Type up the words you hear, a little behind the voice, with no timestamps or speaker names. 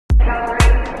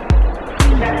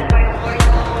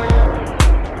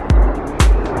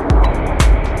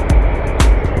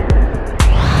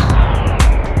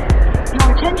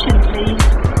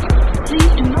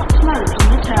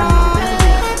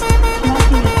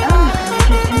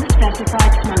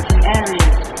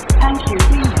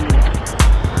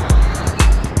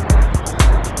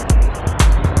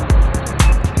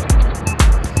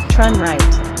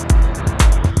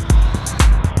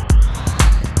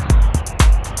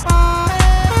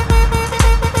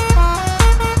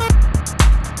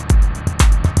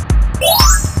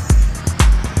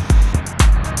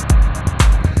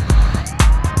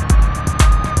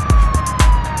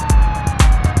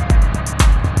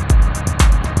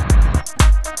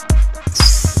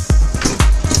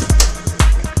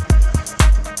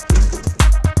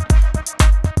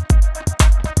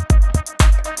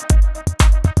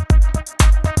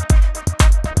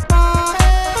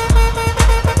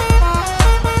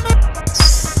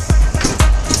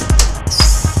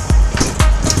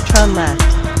Turn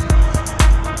left.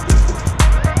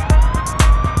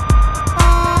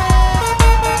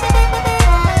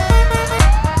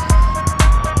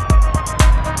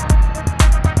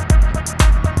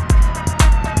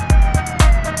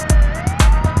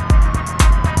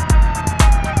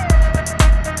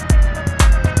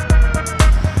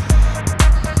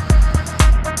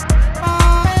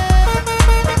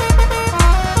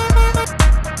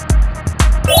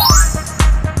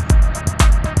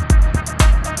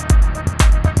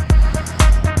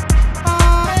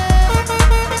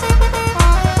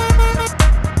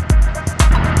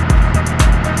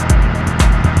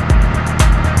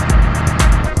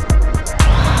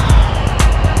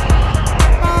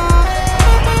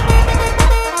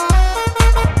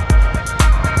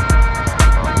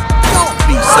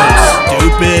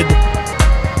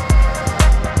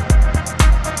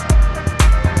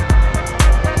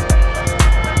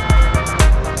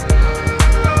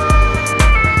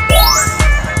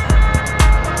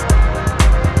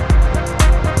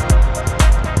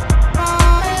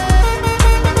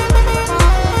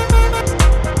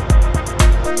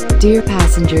 Dear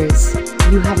passengers,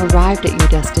 you have arrived at your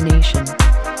destination.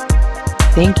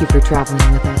 Thank you for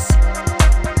traveling with us.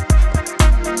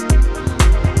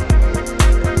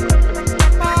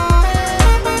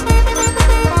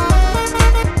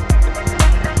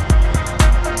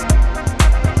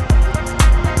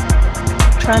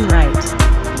 Turn right.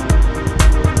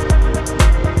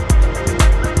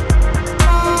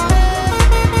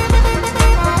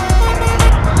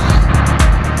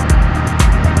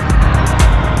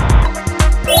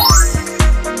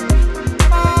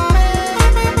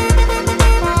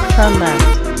 Turn left.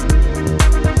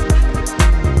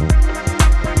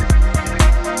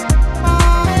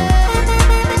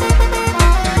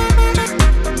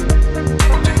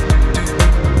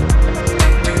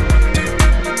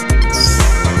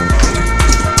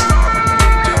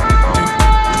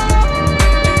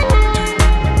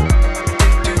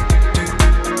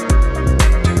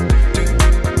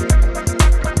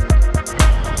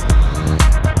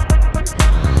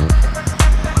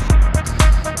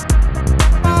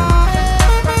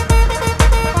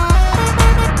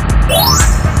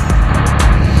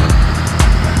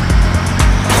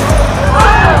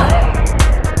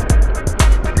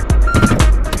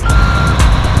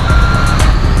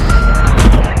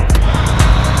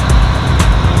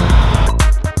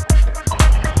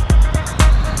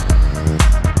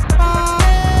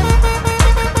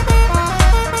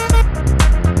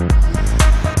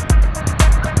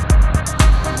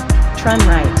 Turn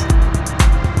right.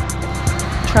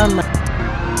 Turn left.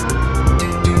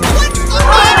 What's the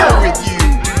matter with you?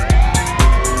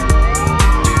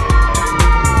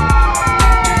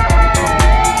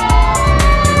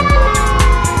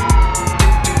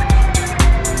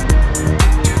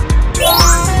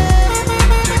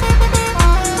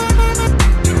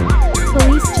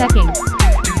 Police checking.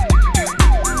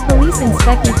 Police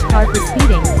inspect each car for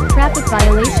speeding, traffic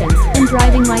violations, and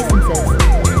driving licenses.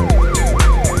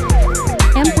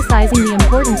 Emphasizing the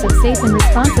importance of safe and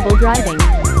responsible driving.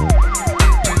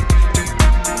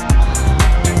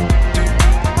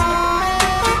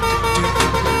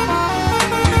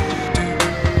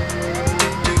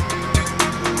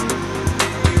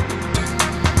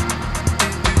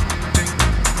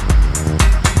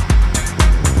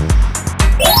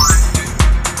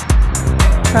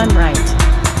 Turn right.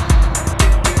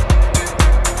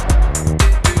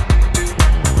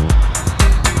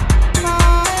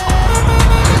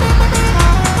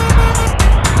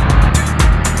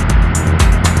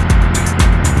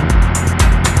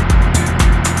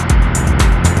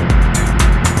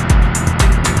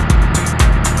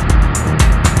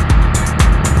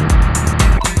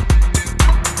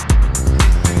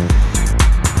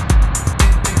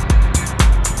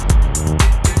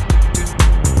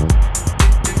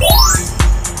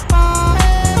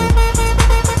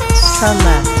 Turn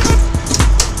left.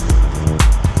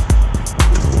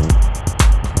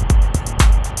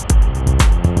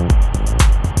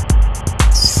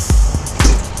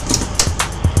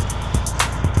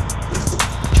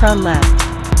 Turn left.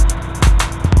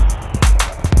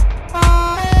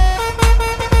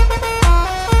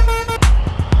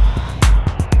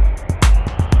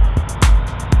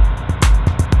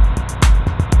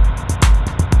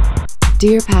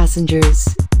 Dear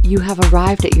passengers, you have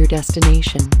arrived at your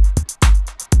destination.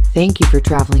 Thank you for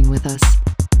traveling with us.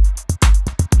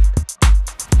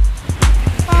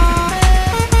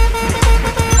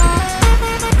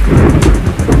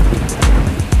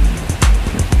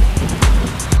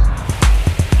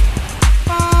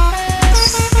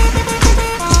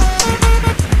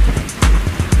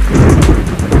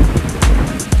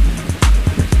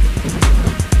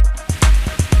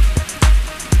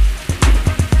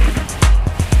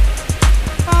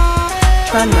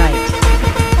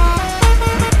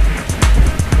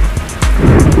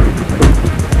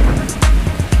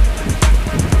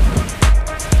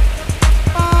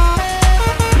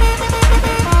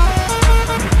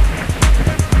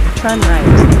 Turn right.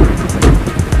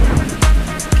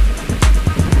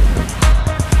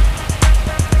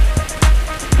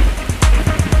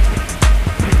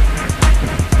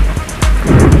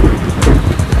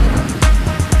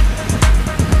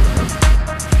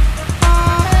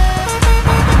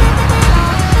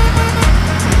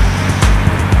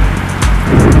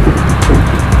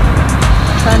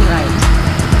 Turn right.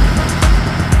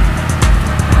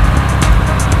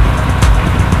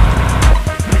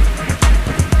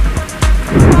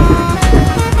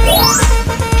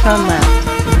 Turn left.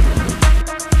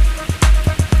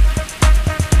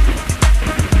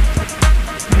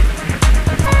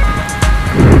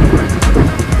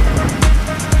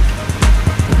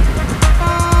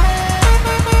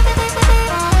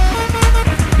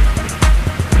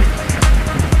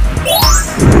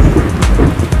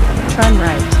 Turn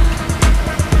right.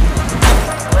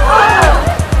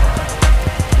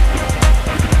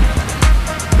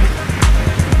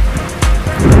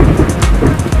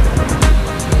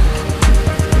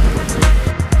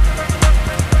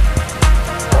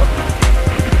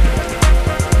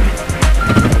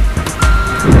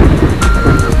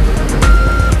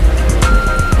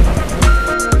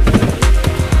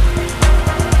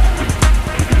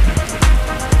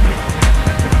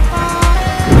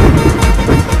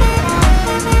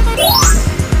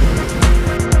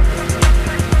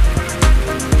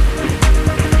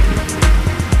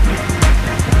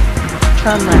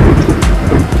 Turn left.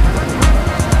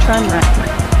 Turn right.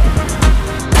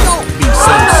 Don't be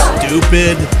so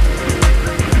stupid.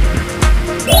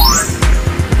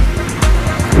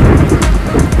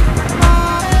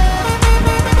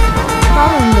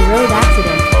 Following the road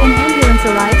accident, an ambulance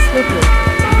arrives swiftly.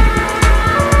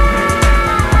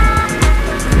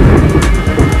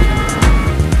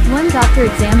 One doctor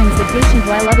examines the patient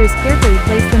while others carefully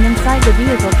place them inside the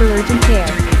vehicle for urgent care.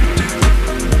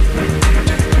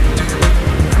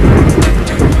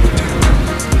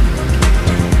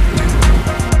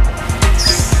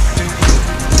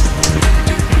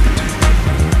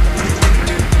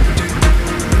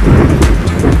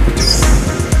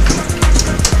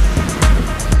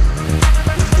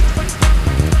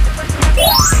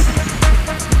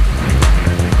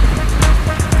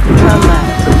 Turn left.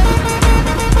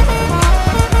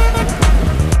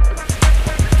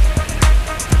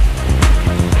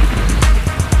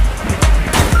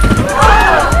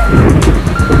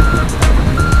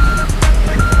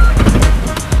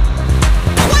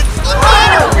 What's the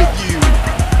matter with you?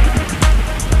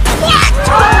 What?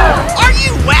 Are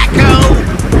you wacko?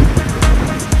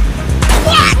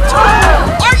 What?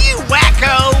 Are you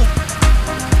wacko?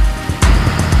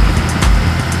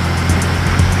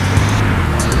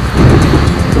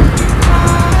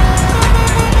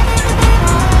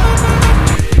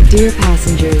 Dear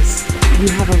passengers, you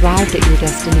have arrived at your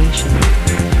destination.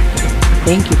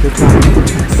 Thank you for traveling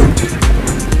with us.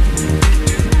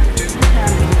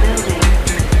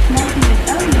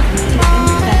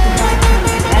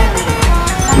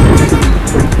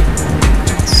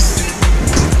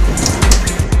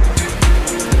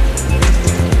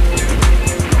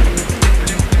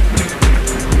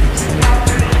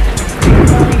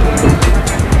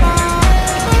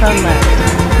 Turn left.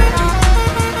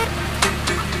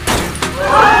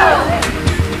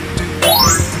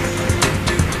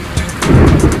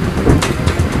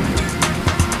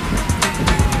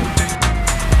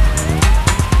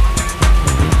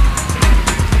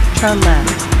 Turn left.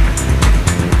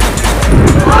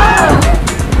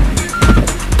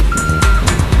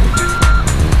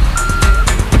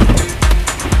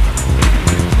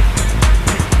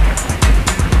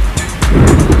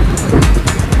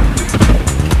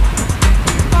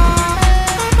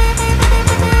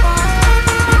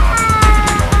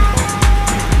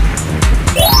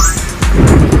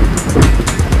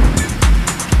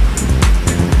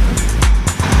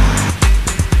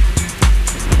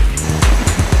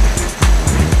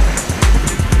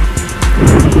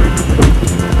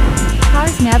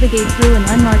 Navigate through an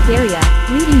unmarked area,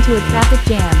 leading to a traffic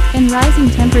jam, and rising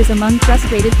tempers among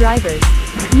frustrated drivers.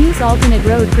 Use alternate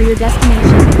road for your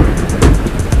destination.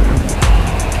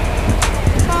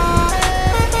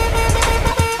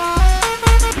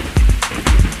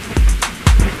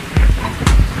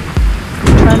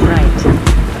 Turn right.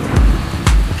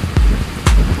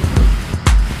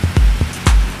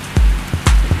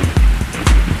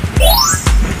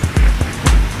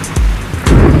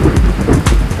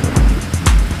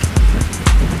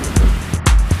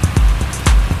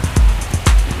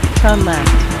 Turn left.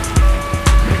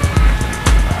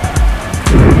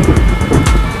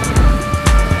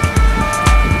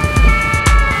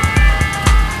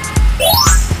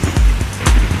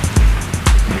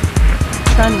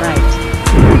 Turn right.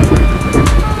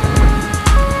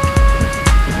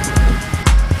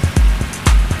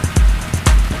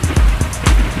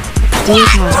 Dear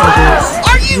passengers,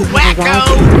 Are you have arrived at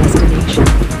wacko? your destination.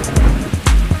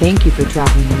 Thank you for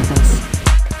traveling with us.